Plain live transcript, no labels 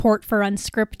Support for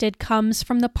Unscripted comes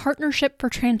from the Partnership for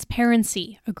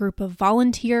Transparency, a group of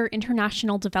volunteer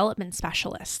international development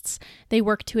specialists. They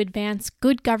work to advance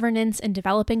good governance in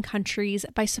developing countries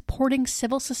by supporting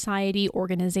civil society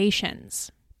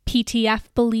organizations. PTF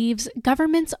believes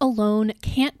governments alone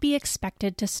can't be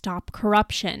expected to stop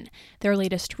corruption. Their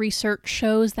latest research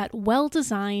shows that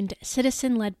well-designed,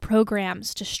 citizen-led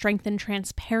programs to strengthen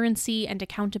transparency and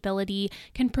accountability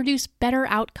can produce better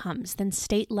outcomes than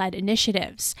state-led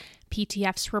initiatives.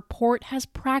 PTF's report has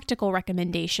practical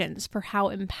recommendations for how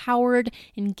empowered,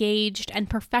 engaged, and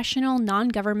professional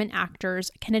non-government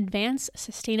actors can advance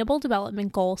Sustainable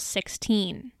Development Goal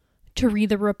 16. To read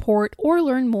the report or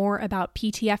learn more about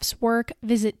PTF's work,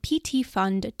 visit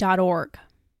ptfund.org.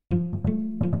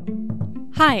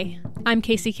 Hi, I'm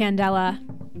Casey Candela.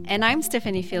 And I'm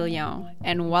Stephanie Filion,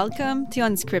 and welcome to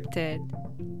Unscripted.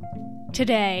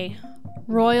 Today,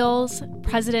 royals,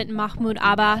 President Mahmoud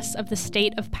Abbas of the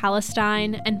State of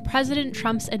Palestine, and President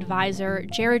Trump's advisor,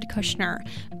 Jared Kushner,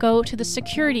 go to the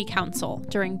Security Council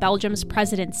during Belgium's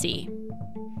presidency.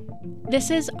 This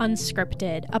is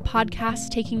Unscripted, a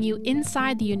podcast taking you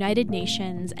inside the United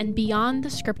Nations and beyond the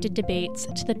scripted debates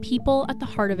to the people at the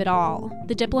heart of it all,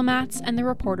 the diplomats and the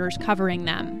reporters covering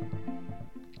them.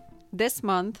 This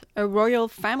month, a royal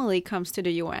family comes to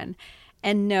the UN.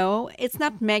 And no, it's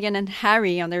not Meghan and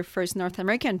Harry on their first North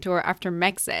American tour after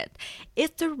Brexit.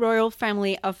 It's the royal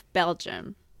family of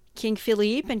Belgium. King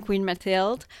Philippe and Queen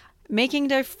Mathilde making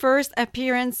their first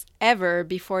appearance ever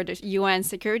before the UN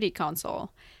Security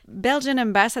Council. Belgian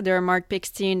Ambassador Mark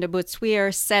Pixteen de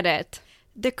Boutsweer said it.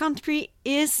 The country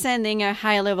is sending a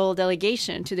high-level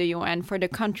delegation to the UN for the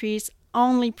country's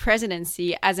only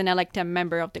presidency as an elected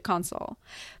member of the council.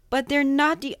 But they're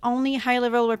not the only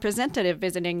high-level representative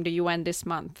visiting the UN this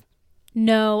month.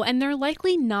 No, and they're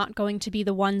likely not going to be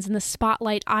the ones in the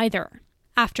spotlight either.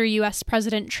 After U.S.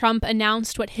 President Trump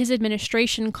announced what his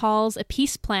administration calls a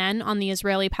peace plan on the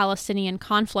Israeli-Palestinian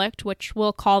conflict, which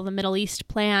we'll call the Middle East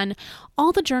Plan,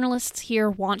 all the journalists here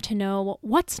want to know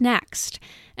what's next.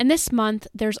 And this month,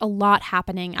 there's a lot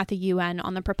happening at the UN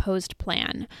on the proposed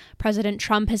plan. President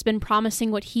Trump has been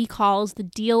promising what he calls the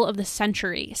deal of the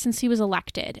century since he was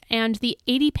elected, and the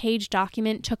 80-page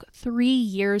document took 3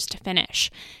 years to finish.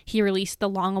 He released the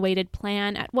long-awaited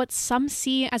plan at what some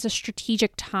see as a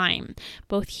strategic time.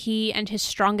 Both he and his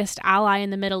strongest ally in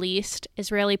the Middle East,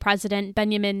 Israeli President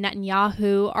Benjamin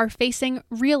Netanyahu, are facing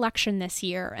re-election this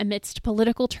year amidst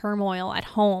political turmoil at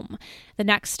home. The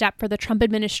next step for the Trump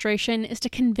administration is to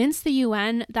convince the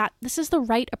UN that this is the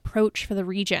right approach for the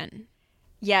region.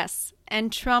 Yes,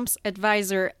 and Trump's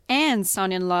advisor and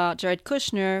son-in-law, Jared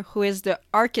Kushner, who is the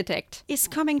architect, is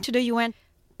coming to the UN.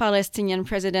 Palestinian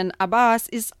President Abbas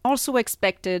is also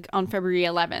expected on February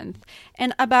 11th,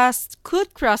 and Abbas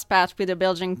could cross paths with the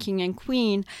Belgian king and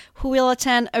queen, who will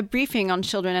attend a briefing on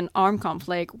children and armed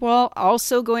conflict, while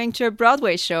also going to a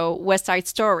Broadway show, West Side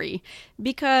Story,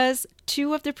 because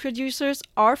 2 of the producers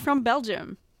are from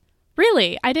Belgium.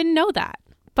 Really? I didn't know that.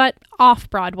 But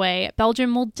off-Broadway,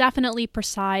 Belgium will definitely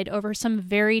preside over some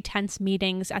very tense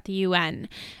meetings at the UN.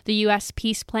 The U.S.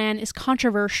 peace plan is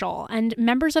controversial, and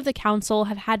members of the council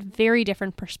have had very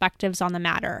different perspectives on the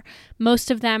matter.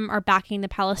 Most of them are backing the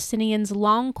Palestinians'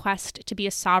 long quest to be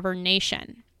a sovereign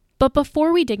nation. But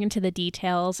before we dig into the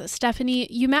details, Stephanie,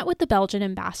 you met with the Belgian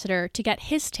ambassador to get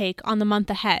his take on the month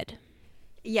ahead.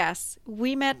 Yes,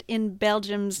 we met in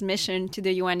Belgium's mission to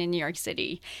the UN in New York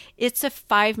City. It's a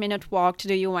 5-minute walk to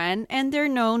the UN, and they're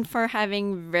known for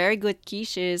having very good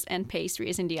quiches and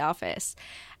pastries in the office.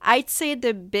 I'd say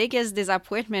the biggest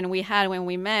disappointment we had when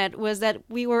we met was that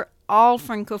we were all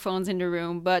francophones in the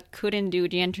room, but couldn't do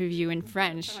the interview in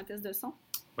French.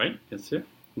 Oui, bien sûr.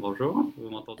 Bonjour, vous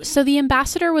m'entendez? So the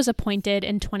ambassador was appointed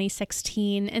in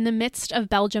 2016 in the midst of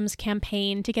Belgium's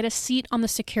campaign to get a seat on the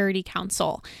Security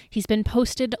Council. He's been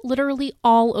posted literally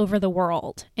all over the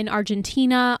world, in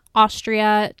Argentina,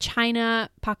 Austria, China,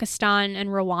 Pakistan, and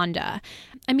Rwanda.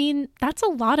 I mean, that's a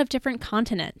lot of different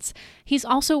continents. He's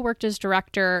also worked as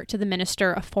director to the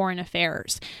Minister of Foreign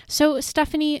Affairs. So,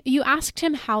 Stephanie, you asked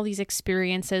him how these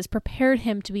experiences prepared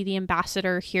him to be the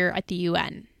ambassador here at the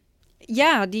UN.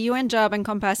 Yeah, the UN job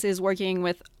encompasses working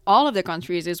with all of the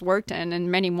countries he's worked in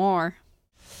and many more.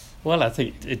 Well, I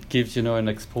think it gives, an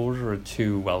exposure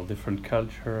to, different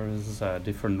cultures,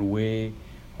 different way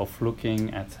of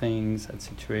looking at things, at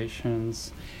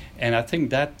situations. And I think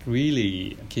that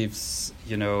really gives,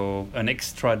 an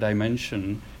extra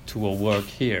dimension to our work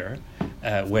here,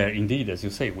 where indeed, as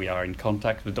you say, we are in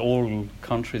contact with all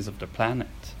countries of the planet.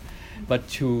 But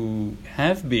to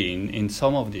have been in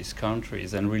some of these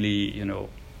countries and really,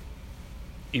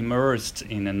 immersed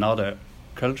in another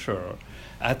culture,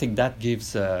 I think that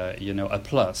gives a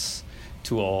plus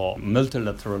to our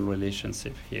multilateral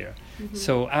relationship here. Mm-hmm.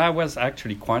 So I was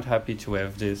actually quite happy to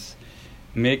have this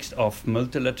mix of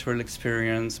multilateral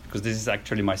experience, because this is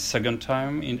actually my second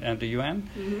time at the UN,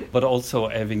 mm-hmm. but also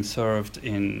having served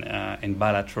in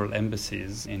bilateral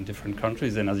embassies in different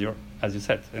countries, and as you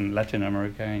said, in Latin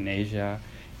America, in Asia,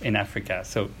 in Africa.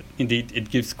 So indeed, it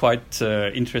gives quite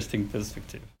interesting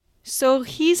perspective. So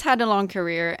he's had a long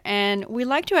career, and we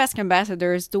like to ask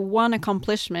ambassadors the one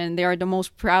accomplishment they are the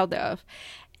most proud of.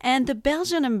 And the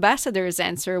Belgian ambassador's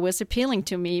answer was appealing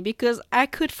to me because I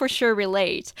could for sure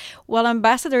relate. While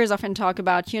ambassadors often talk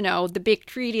about, the big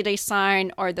treaty they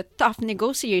signed or the tough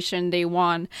negotiation they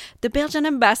won, the Belgian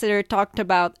ambassador talked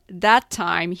about that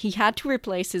time he had to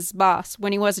replace his boss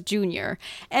when he was a junior,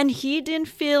 and he didn't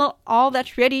feel all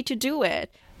that ready to do it.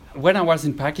 When I was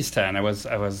in Pakistan, I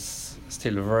was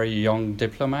still a very young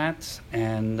diplomat,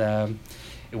 and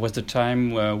it was the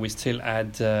time where we still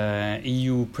had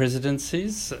EU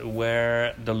presidencies,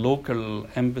 where the local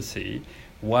embassy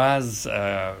was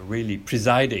really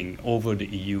presiding over the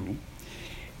EU.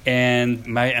 And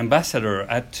my ambassador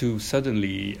had to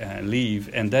suddenly leave,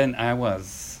 and then I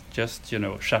was just,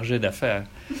 chargé d'affaires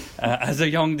as a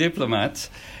young diplomat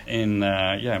in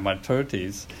my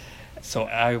 30s. So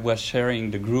I was sharing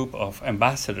the group of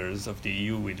ambassadors of the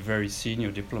EU with very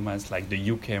senior diplomats, like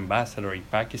the UK ambassador in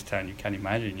Pakistan. You can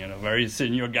imagine, very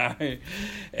senior guy.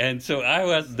 And so I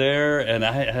was there, and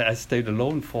I stayed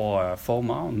alone for 4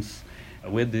 months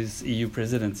with this EU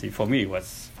presidency. For me, it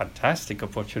was a fantastic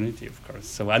opportunity, of course.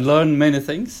 So I learned many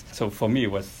things. So for me,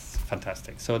 it was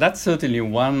fantastic. So that's certainly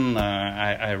one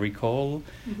I recall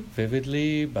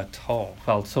vividly, but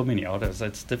so many others.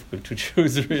 It's difficult to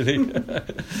choose, really.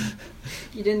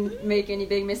 You didn't make any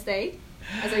big mistake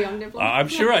as a young diplomat? I'm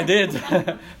sure I did,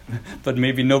 but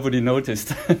maybe nobody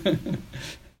noticed.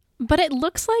 But it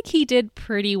looks like he did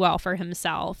pretty well for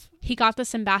himself. He got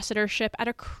this ambassadorship at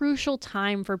a crucial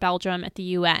time for Belgium at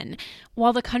the UN,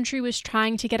 while the country was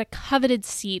trying to get a coveted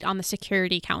seat on the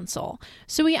Security Council.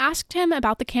 So we asked him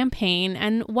about the campaign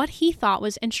and what he thought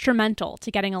was instrumental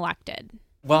to getting elected.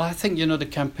 Well, I think, the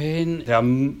campaign, there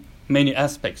are many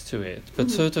aspects to it, but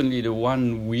certainly the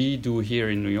one we do here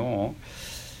in New York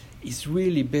is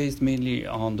really based mainly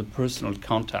on the personal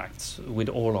contacts with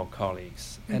all our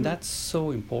colleagues. And that's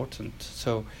so important.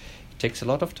 So it takes a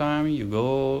lot of time. You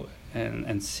go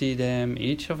and see them,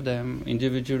 each of them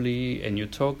individually, and you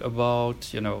talk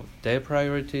about, their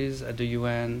priorities at the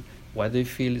UN, what they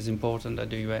feel is important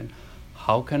at the UN.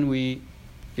 How can we,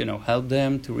 help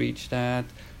them to reach that?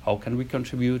 How can we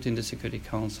contribute in the Security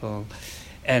Council?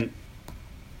 And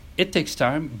it takes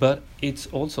time, but it's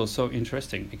also so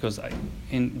interesting because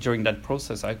during that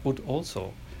process, I could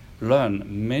also learn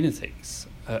many things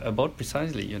about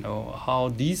precisely,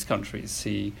 how these countries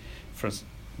see first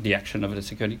the action of the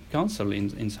Security Council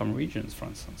in some regions, for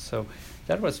instance. So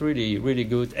that was really, really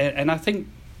good. And I think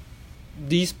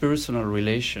these personal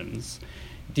relations,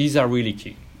 these are really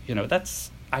key. That's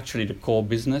actually the core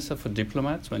business of a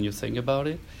diplomat when you think about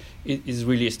it. It is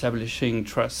really establishing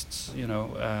trusts,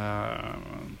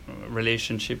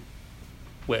 relationship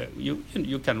where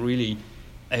you can really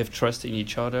have trust in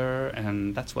each other,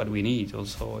 and that's what we need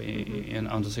also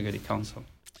on the Security Council.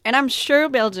 And I'm sure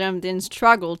Belgium didn't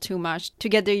struggle too much to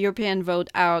get the European vote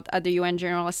out at the UN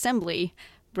General Assembly.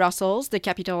 Brussels, the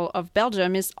capital of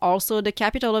Belgium, is also the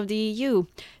capital of the EU.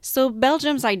 So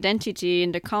Belgium's identity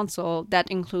in the Council,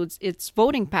 that includes its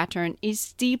voting pattern,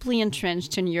 is deeply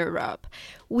entrenched in Europe.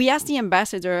 We asked the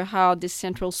ambassador how this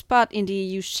central spot in the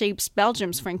EU shapes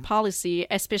Belgium's foreign policy,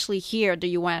 especially here at the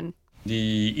UN. The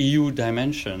EU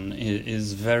dimension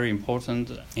is very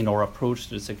important in our approach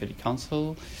to the Security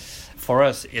Council. For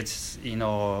us, it's in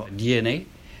our DNA.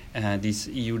 This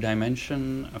EU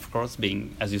dimension, of course,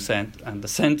 being, as you said, at the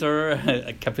center,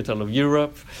 a capital of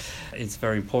Europe, it's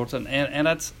very important. And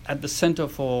that's at the center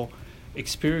of our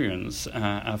experience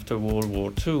after World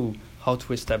War II, how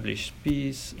to establish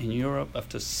peace in Europe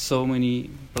after so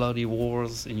many bloody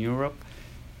wars in Europe.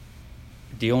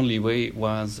 The only way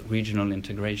was regional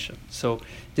integration. So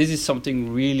this is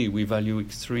something really we value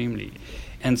extremely.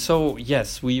 And so,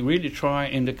 yes, we really try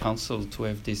in the Council to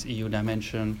have this EU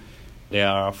dimension. There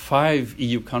are 5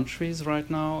 EU countries right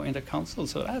now in the Council,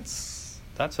 so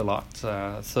that's a lot,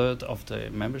 a third of the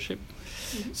membership.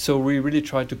 Mm-hmm. So we really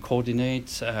try to coordinate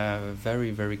very,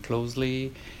 very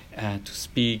closely, to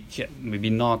speak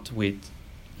maybe not with,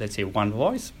 let's say, one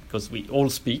voice, because we all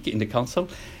speak in the Council,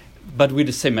 but with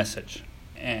the same message.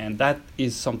 And that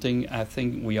is something I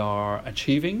think we are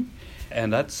achieving,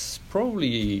 and that's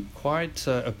probably quite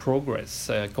a progress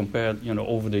compared,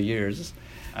 over the years.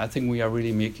 I think we are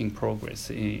really making progress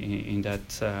in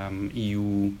that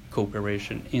EU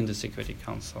cooperation in the Security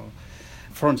Council.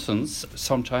 For instance,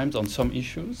 sometimes on some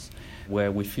issues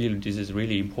where we feel this is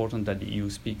really important that the EU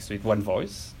speaks with one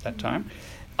voice that time,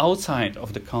 outside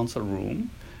of the council room,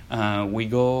 we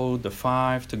go the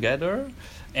five together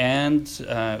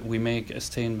and we make a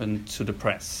statement to the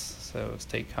press, so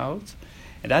stakeout.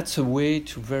 And that's a way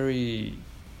to very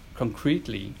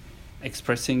concretely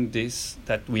expressing this,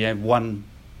 that we have one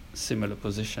similar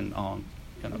position on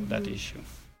that issue.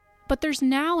 But there's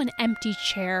now an empty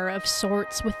chair of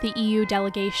sorts with the EU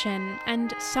delegation,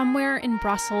 and somewhere in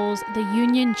Brussels, the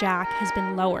Union Jack has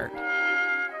been lowered.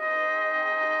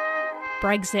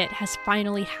 Brexit has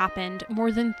finally happened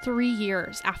more than 3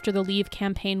 years after the Leave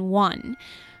campaign won.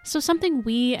 So something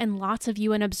we and lots of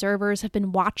UN observers have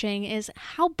been watching is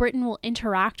how Britain will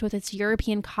interact with its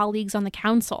European colleagues on the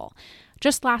Council.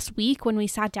 Just last week, when we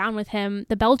sat down with him,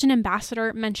 the Belgian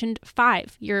ambassador mentioned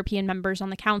 5 European members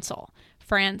on the Council: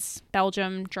 France,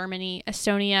 Belgium, Germany,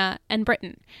 Estonia, and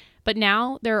Britain. But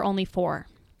now there are only 4.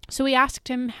 So we asked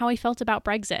him how he felt about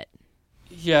Brexit.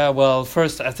 Yeah, well,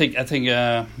 first, I think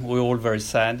we're all very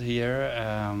sad here.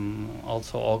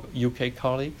 Also, our UK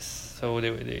colleagues. So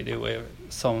there were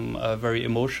some very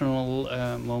emotional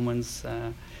moments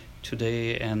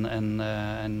today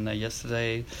and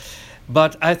yesterday.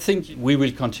 But I think we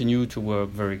will continue to work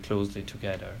very closely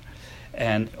together.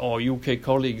 And our UK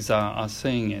colleagues are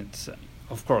saying it.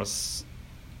 Of course,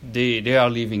 they are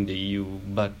leaving the EU,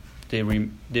 but they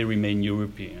remain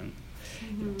European.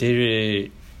 Mm-hmm.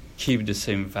 They keep the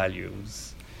same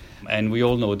values. And we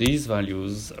all know these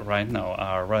values right now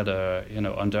are rather,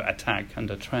 under attack,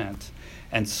 under threat.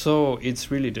 And so it's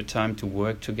really the time to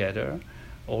work together,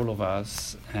 all of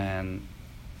us. And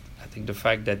I think the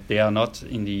fact that they are not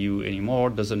in the EU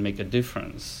anymore doesn't make a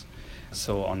difference.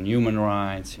 So on human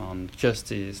rights, on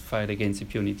justice, fight against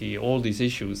impunity, all these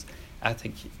issues, I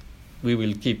think we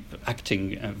will keep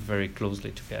acting very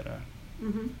closely together.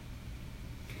 Mm-hmm.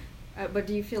 But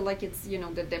do you feel like it's,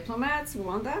 the diplomats who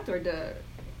want that, or the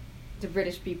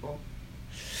British people?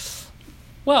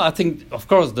 Well, I think, of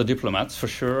course, the diplomats for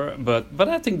sure, but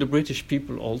I think the British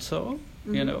people also,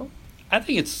 mm-hmm. I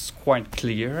think it's quite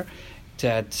clear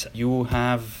that you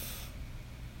have,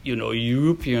 a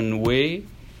European way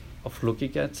of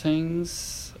looking at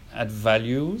things, at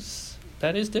values,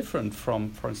 that is different from,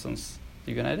 for instance,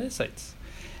 the United States.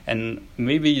 And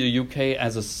maybe the UK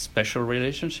has a special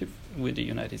relationship with the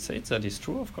United States. That is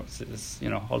true, of course. It is,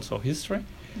 also history.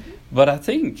 Mm-hmm. But I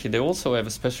think they also have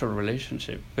a special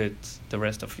relationship with the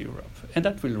rest of Europe, and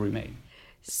that will remain.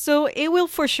 So it will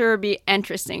for sure be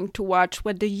interesting to watch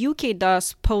what the UK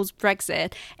does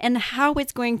post-Brexit and how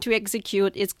it's going to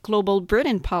execute its global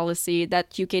Britain policy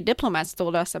that UK diplomats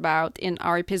told us about in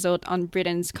our episode on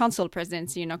Britain's Council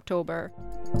presidency in October.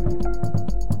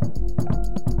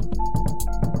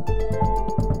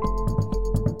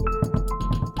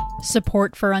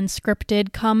 Support for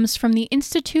Unscripted comes from the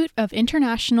Institute of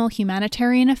International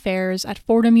Humanitarian Affairs at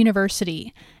Fordham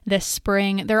University. This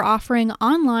spring, they're offering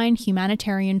online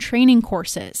humanitarian training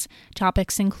courses.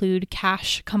 Topics include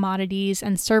cash, commodities,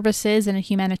 and services in a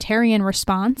humanitarian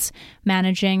response,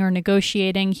 managing or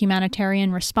negotiating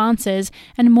humanitarian responses,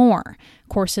 and more.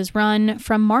 Courses run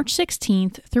from March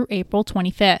 16th through April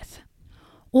 25th.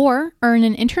 Or earn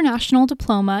an international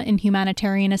diploma in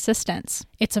humanitarian assistance.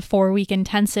 It's a 4-week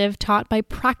intensive taught by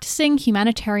practicing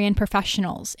humanitarian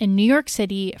professionals in New York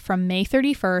City from May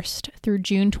 31st through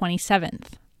June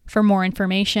 27th. For more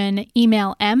information,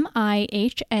 email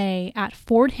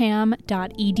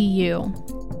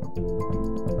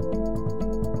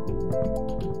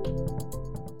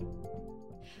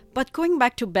miha@fordham.edu. But going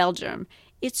back to Belgium,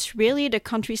 it's really the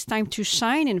country's time to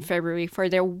shine in February for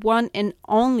their one and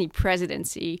only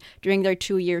presidency during their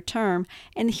 2-year term,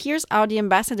 and here's how the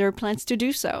ambassador plans to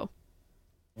do so.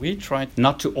 We tried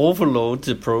not to overload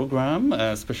the program,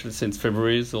 especially since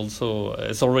February is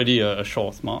already a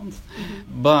short month,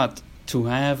 mm-hmm. but to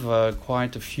have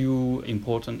quite a few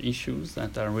important issues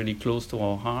that are really close to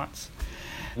our hearts.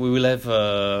 We will have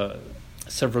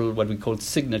several what we call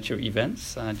signature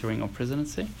events during our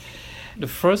presidency. The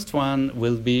first one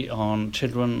will be on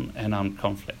children and armed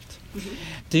conflict. Mm-hmm.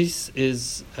 This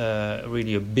is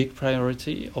really a big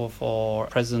priority of our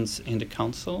presence in the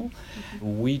Council.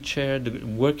 Mm-hmm. We chair the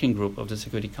working group of the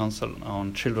Security Council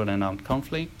on children and armed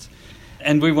conflict.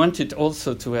 And we wanted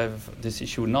also to have this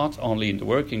issue not only in the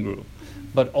working group,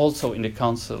 but also in the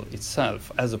Council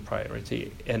itself as a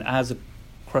priority and as a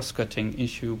cross-cutting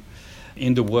issue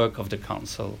in the work of the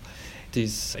Council.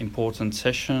 This important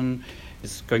session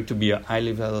is going to be a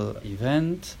high-level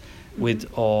event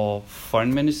with our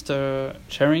foreign minister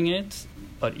chairing it,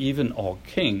 but even our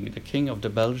king, the king of the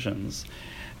Belgians,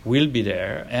 will be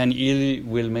there, and he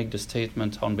will make the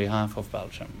statement on behalf of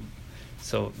Belgium.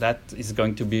 So that is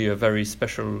going to be a very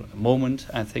special moment,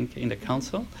 I think, in the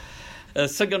Council. A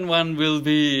second one will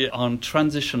be on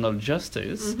transitional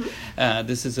justice.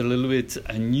 This is a little bit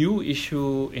a new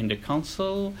issue in the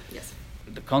Council. Yes.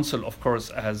 The Council, of course,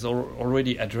 has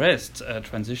already addressed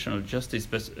transitional justice,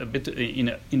 but a bit in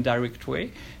an indirect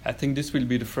way. I think this will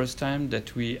be the first time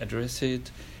that we address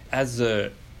it as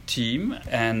a team,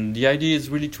 and the idea is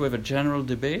really to have a general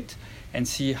debate and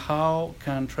see how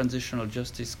can transitional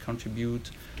justice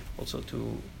contribute also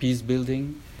to peace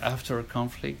building after a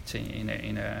conflict in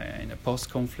a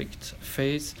post-conflict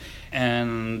phase.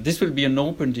 And this will be an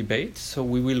open debate, so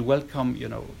we will welcome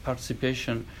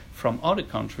participation from other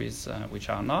countries which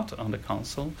are not on the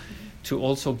Council to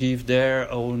also give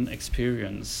their own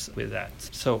experience with that.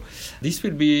 So this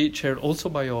will be chaired also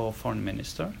by our foreign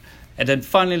minister. And then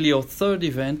finally, our third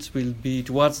event will be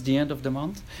towards the end of the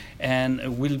month,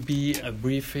 and will be a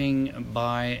briefing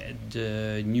by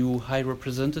the new High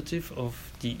Representative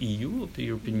of the EU, of the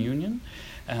European Union,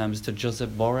 Mr. Josep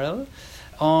Borrell,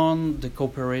 on the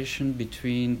cooperation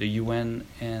between the UN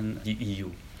and the EU.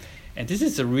 And this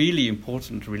is a really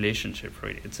important relationship,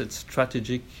 really. It's a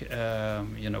strategic,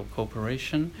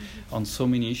 cooperation on so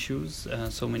many issues,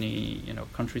 so many,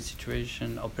 country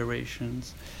situation,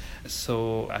 operations.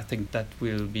 So I think that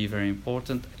will be very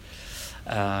important.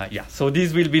 So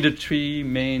these will be the three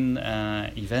main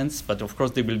events, but of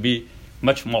course there will be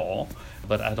much more.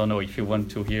 But I don't know if you want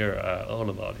to hear all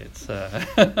about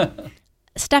it.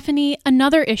 Stephanie,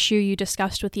 another issue you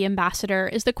discussed with the ambassador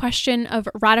is the question of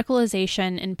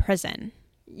radicalization in prison.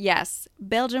 Yes,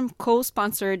 Belgium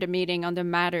co-sponsored the meeting on the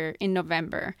matter in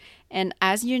November. And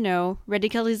as you know,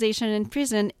 radicalization in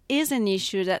prison is an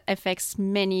issue that affects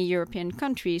many European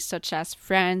countries, such as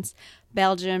France,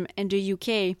 Belgium, and the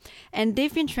UK. And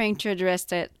they've been trying to address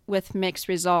it with mixed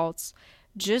results.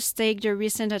 Just take the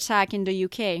recent attack in the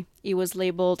UK. It was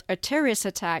labeled a terrorist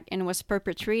attack and was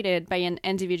perpetrated by an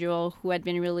individual who had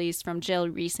been released from jail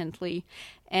recently.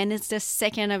 And it's the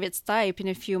second of its type in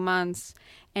a few months.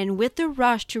 And with the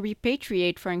rush to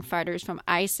repatriate foreign fighters from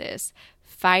ISIS,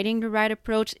 finding the right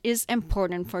approach is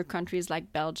important for countries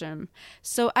like Belgium.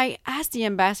 So I asked the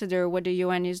ambassador what the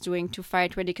UN is doing to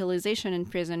fight radicalization in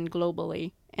prison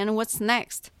globally. And what's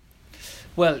next?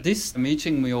 Well, this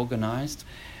meeting we organized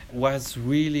was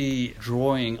really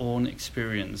drawing on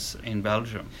experience in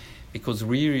Belgium, because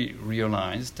we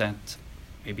realized that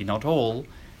maybe not all,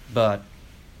 but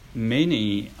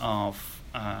many of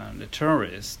the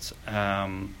terrorists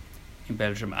in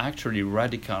Belgium actually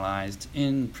radicalized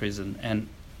in prison, and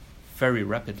very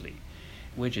rapidly,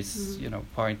 which is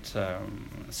quite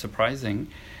surprising.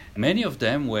 Many of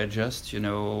them were just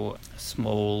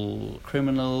small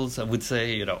criminals, I would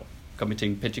say,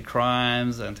 committing petty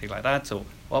crimes and things like that. So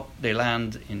they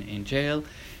land in jail,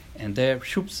 and there,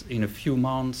 in a few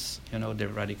months, they're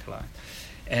radicalized.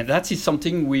 And that is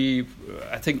something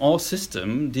I think our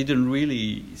system didn't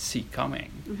really see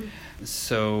coming.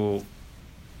 So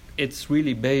it's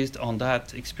really based on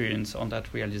that experience, on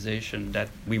that realization, that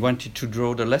we wanted to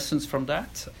draw the lessons from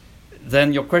that.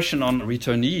 Then your question on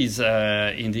returnees,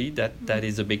 indeed, that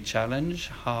is a big challenge.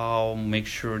 How make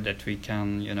sure that we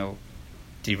can,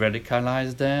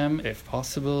 de-radicalize them, if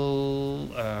possible,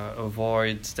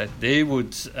 avoid that they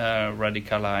would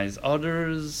radicalize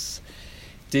others.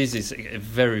 This is a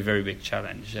very, very big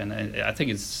challenge, and I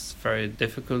think it's very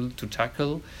difficult to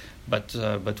tackle,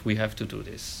 but we have to do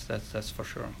this. That's for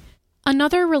sure.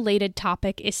 Another related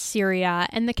topic is Syria,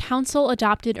 and the Council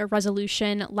adopted a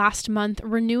resolution last month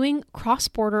renewing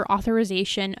cross-border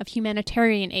authorization of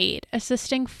humanitarian aid,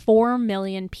 assisting 4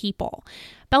 million people.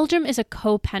 Belgium is a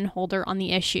co-pen holder on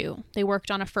the issue. They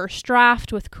worked on a first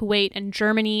draft with Kuwait and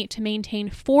Germany to maintain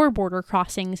 4 border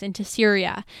crossings into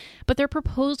Syria, but their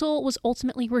proposal was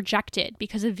ultimately rejected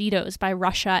because of vetoes by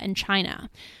Russia and China.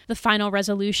 The final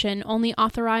resolution only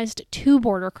authorized 2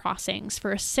 border crossings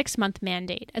for a 6-month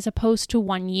mandate as opposed to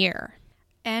 1 year.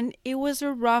 And it was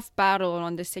a rough battle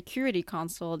on the Security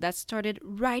Council that started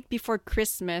right before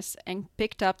Christmas and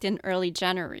picked up in early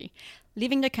January,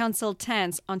 leaving the council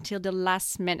tense until the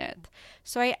last minute.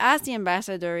 So I asked the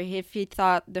ambassador if he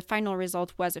thought the final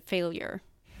result was a failure.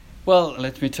 Well,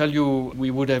 let me tell you, we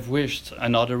would have wished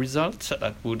another result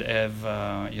that would have,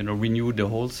 renewed the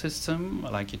whole system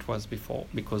like it was before,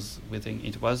 because we think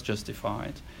it was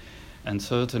justified. And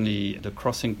certainly the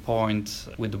crossing point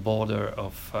with the border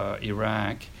of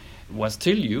Iraq was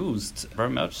still used,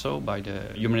 very much so, by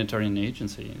the humanitarian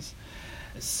agencies.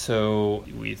 So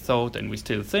we thought, and we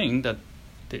still think, that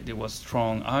there was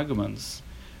strong arguments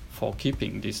for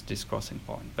keeping this crossing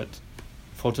point. But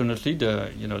fortunately,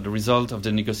 the result of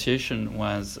the negotiation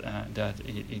was that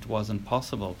it wasn't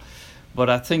possible. But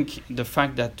I think the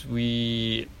fact that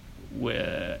we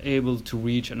were able to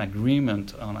reach an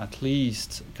agreement on at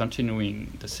least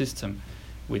continuing the system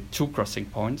with 2 crossing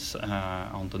points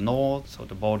on the north, so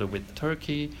the border with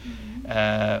Turkey,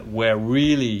 where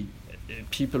really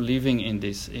people living in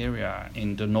this area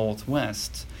in the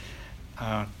northwest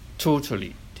are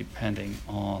totally depending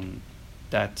on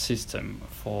that system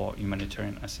for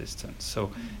humanitarian assistance.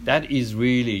 So that is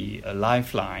really a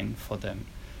lifeline for them.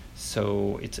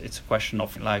 So it's a question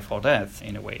of life or death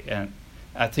in a way. And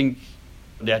I think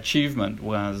the achievement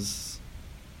was,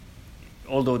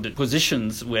 although the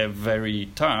positions were very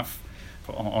tough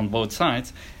on both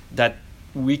sides, that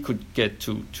we could get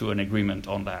to an agreement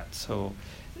on that. So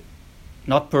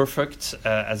not perfect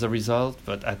as a result,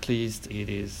 but at least it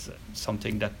is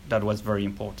something that was very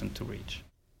important to reach.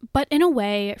 But in a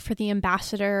way, for the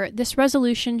ambassador, this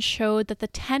resolution showed that the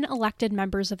 10 elected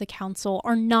members of the council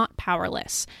are not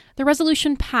powerless. The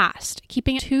resolution passed,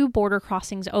 keeping 2 border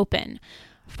crossings open.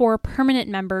 4 permanent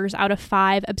members out of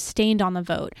 5 abstained on the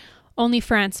vote. Only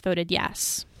France voted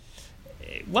yes.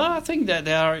 Well, I think that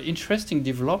there are interesting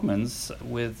developments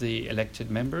with the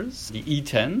elected members, the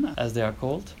E10, as they are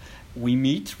called. We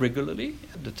meet regularly,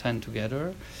 the 10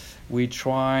 together. We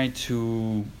try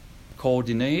to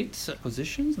coordinate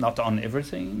positions, not on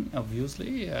everything,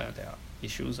 obviously. There are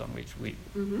issues on which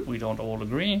we don't all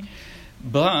agree.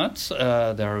 But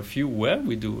there are a few where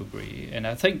we do agree. And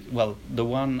I think, well, the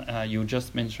one you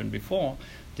just mentioned before,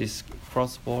 this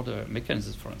cross-border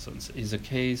mechanism, for instance, is a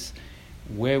case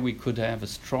where we could have a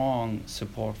strong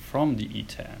support from the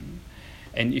E10.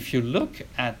 And if you look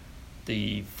at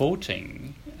the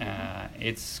voting,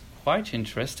 it's quite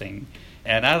interesting.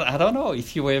 And I don't know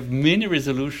if you have many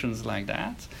resolutions like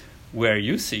that where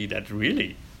you see that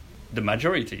really the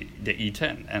majority, the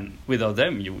E10, and without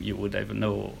them you would have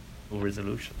no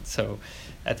resolution. So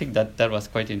I think that was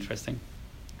quite interesting.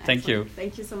 Excellent. Thank you.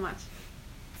 Thank you so much.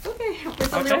 Okay, après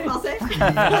ça, on est en français.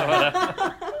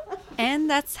 And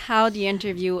that's how the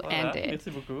interview ended. Merci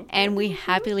beaucoup. And we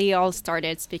happily all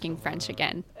started speaking French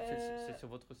again. C'est sur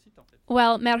votre site, en fait.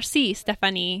 Well, merci,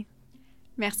 Stéphanie.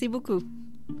 Merci beaucoup.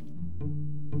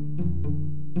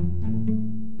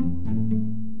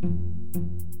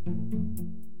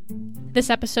 This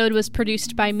episode was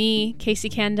produced by me, Casey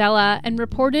Candela, and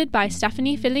reported by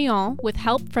Stephanie Filion with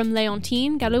help from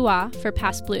Leontine Galois for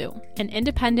Pass Blue, an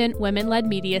independent women-led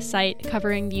media site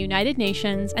covering the United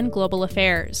Nations and global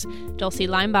affairs. Dulcie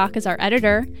Leimbach is our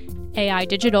editor. AI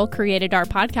Digital created our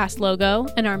podcast logo,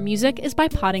 and our music is by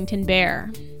Poddington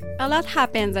Bear. A lot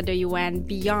happens at the UN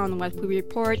beyond what we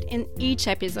report in each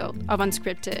episode of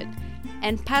Unscripted,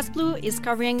 and Pass Blue is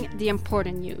covering the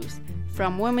important news,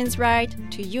 from women's rights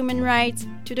to human rights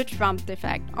to the Trump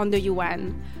effect on the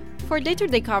UN. For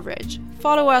day-to-day coverage,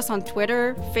 follow us on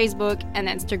Twitter, Facebook, and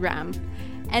Instagram.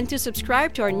 And to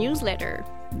subscribe to our newsletter,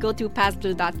 go to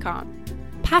passblue.com.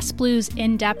 Pass Blue's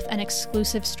in-depth and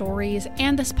exclusive stories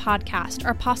and this podcast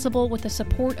are possible with the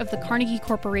support of the Carnegie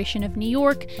Corporation of New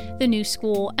York, the New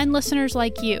School, and listeners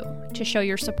like you. To show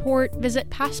your support, visit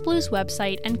Pass Blue's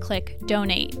website and click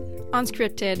Donate.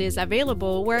 Unscripted is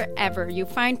available wherever you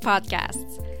find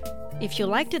podcasts. If you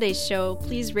like today's show,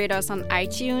 please rate us on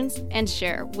iTunes and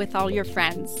share with all your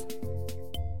friends.